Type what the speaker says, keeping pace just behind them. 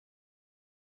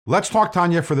Let's talk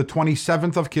Tanya for the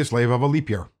 27th of Kislev of a leap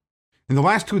year. In the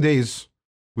last 2 days,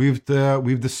 we've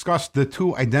discussed the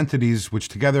two identities which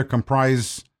together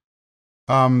comprise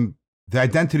the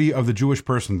identity of the Jewish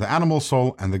person, the animal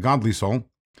soul and the godly soul.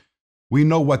 We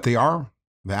know what they are.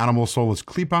 The animal soul is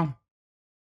klipa.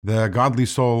 The godly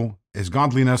soul is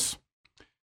godliness.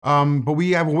 But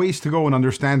we have ways to go in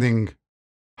understanding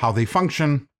how they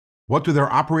function, what do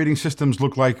their operating systems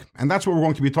look like, and that's what we're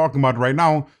going to be talking about right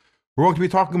now. We're going to be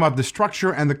talking about the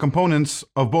structure and the components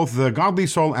of both the godly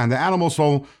soul and the animal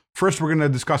soul. First, we're going to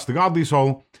discuss the godly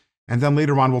soul, and then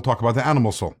later on, we'll talk about the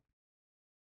animal soul.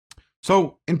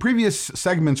 So, in previous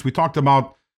segments, we talked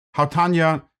about how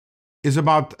Tanya is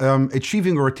about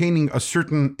achieving or attaining a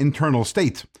certain internal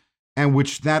state, and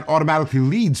which that automatically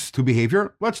leads to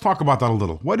behavior. Let's talk about that a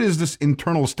little. What is this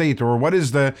internal state, or what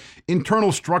is the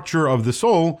internal structure of the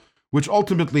soul, which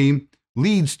ultimately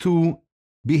leads to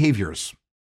behaviors?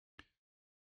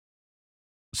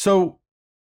 So,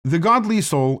 the godly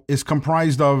soul is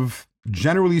comprised of,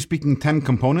 generally speaking, 10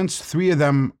 components. 3 of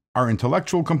them are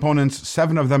intellectual components,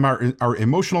 7 of them are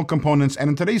emotional components, and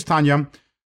in today's Tanya,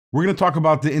 we're going to talk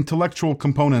about the intellectual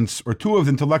components, or 2 of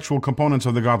the intellectual components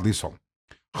of the godly soul.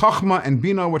 Chochmah and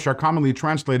Bina, which are commonly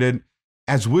translated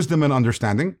as wisdom and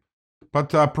understanding, but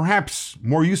perhaps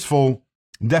more useful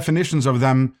definitions of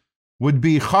them would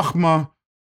be Chochmah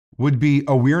would be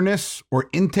awareness or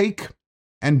intake,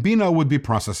 and Bina would be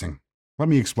processing. Let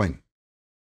me explain.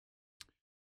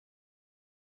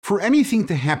 For anything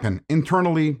to happen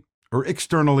internally or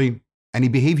externally, any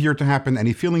behavior to happen,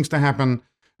 any feelings to happen,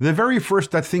 the very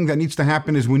first thing that needs to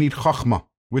happen is we need Chochmah,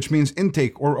 which means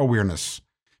intake or awareness.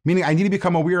 Meaning I need to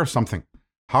become aware of something.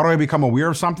 How do I become aware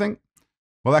of something?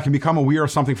 Well, I can become aware of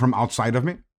something from outside of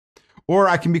me, or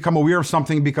I can become aware of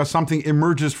something because something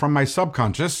emerges from my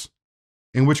subconscious,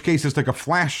 in which case it's like a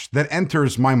flash that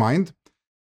enters my mind.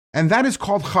 And that is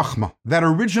called Chochmah, that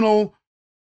original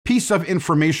piece of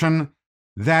information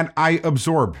that I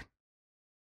absorb.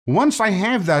 Once I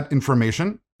have that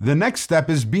information, the next step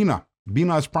is Bina.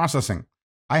 Bina is processing.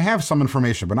 I have some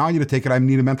information, but now I need to take it, I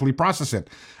need to mentally process it.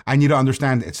 I need to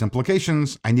understand its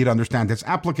implications. I need to understand its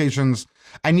applications.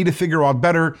 I need to figure out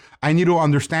better. I need to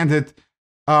understand it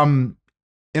in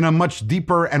a much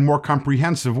deeper and more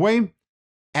comprehensive way.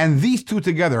 And these two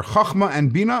together, Chochmah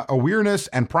and Bina, awareness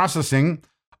and processing,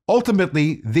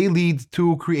 ultimately they lead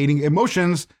to creating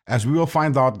emotions, as we will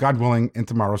find out, God willing, in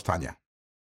tomorrow's Tanya.